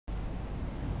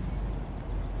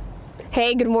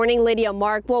Hey, good morning, Lydia,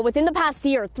 Mark. Well, within the past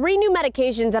year, 3 new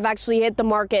medications have actually hit the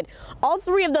market. All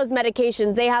 3 of those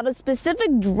medications, they have a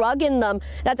specific drug in them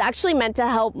that's actually meant to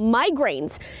help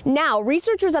migraines. Now,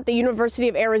 researchers at the University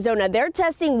of Arizona, they're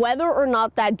testing whether or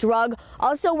not that drug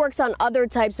also works on other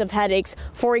types of headaches.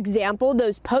 For example,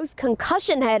 those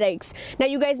post-concussion headaches. Now,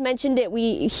 you guys mentioned it.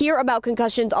 We hear about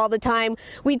concussions all the time.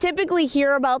 We typically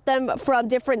hear about them from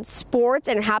different sports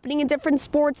and happening in different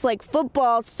sports like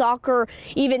football, soccer,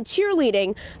 even cheerleading.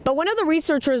 But one of the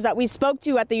researchers that we spoke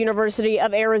to at the University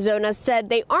of Arizona said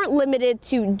they aren't limited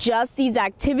to just these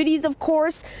activities, of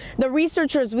course. The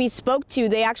researchers we spoke to,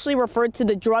 they actually referred to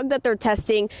the drug that they're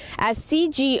testing as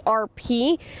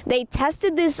CGRP. They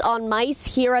tested this on mice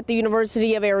here at the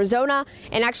University of Arizona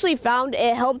and actually found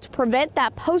it helped prevent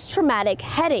that post-traumatic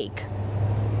headache.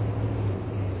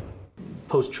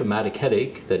 Post-traumatic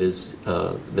headache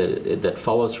that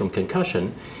follows from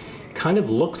concussion kind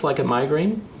of looks like a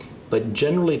migraine, but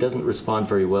generally doesn't respond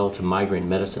very well to migraine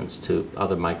medicines, to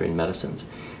other migraine medicines.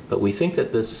 But we think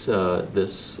that this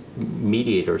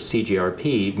mediator,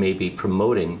 CGRP, may be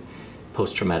promoting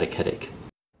post-traumatic headache.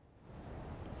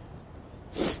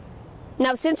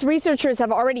 Now, since researchers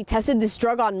have already tested this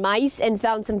drug on mice and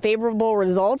found some favorable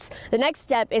results, the next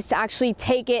step is to actually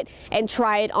take it and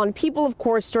try it on people, of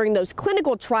course, during those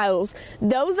clinical trials.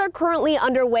 Those are currently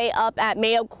underway up at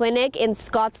Mayo Clinic in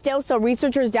Scottsdale. So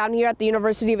researchers down here at the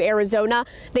University of Arizona,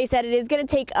 they said it is going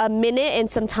to take a minute and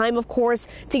some time, of course,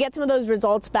 to get some of those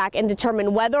results back and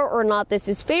determine whether or not this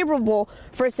is favorable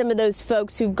for some of those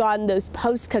folks who've gotten those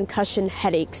post-concussion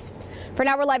headaches. For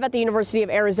now, we're live at the University of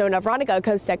Arizona. Veronica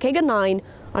Acosta, KGUN 9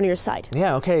 on your side.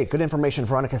 Yeah, okay. Good information,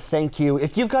 Veronica. Thank you.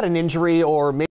 If you've got an injury or maybe